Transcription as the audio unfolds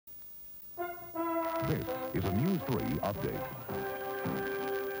This is a News 3 update.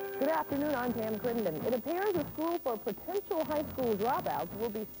 Good afternoon, I'm Pam Crittenden. It appears a school for potential high school dropouts will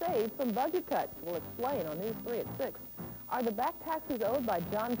be saved from budget cuts. We'll explain on News 3 at 6. Are the back taxes owed by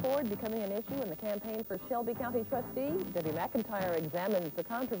John Ford becoming an issue in the campaign for Shelby County trustee? Debbie McIntyre examines the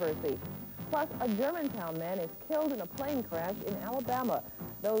controversy. Plus, a Germantown man is killed in a plane crash in Alabama.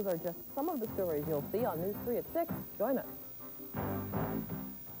 Those are just some of the stories you'll see on News 3 at 6. Join us.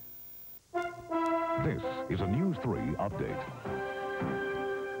 This is a News 3 update.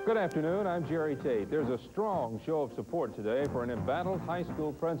 Good afternoon, I'm Jerry Tate. There's a strong show of support today for an embattled high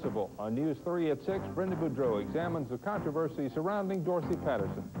school principal. On News 3 at 6, Brenda Boudreau examines the controversy surrounding Dorsey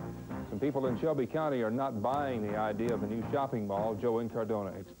Patterson. Some people in Shelby County are not buying the idea of a new shopping mall, Joe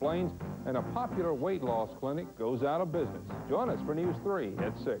Incardona explains, and a popular weight loss clinic goes out of business. Join us for News 3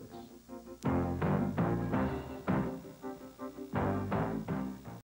 at 6.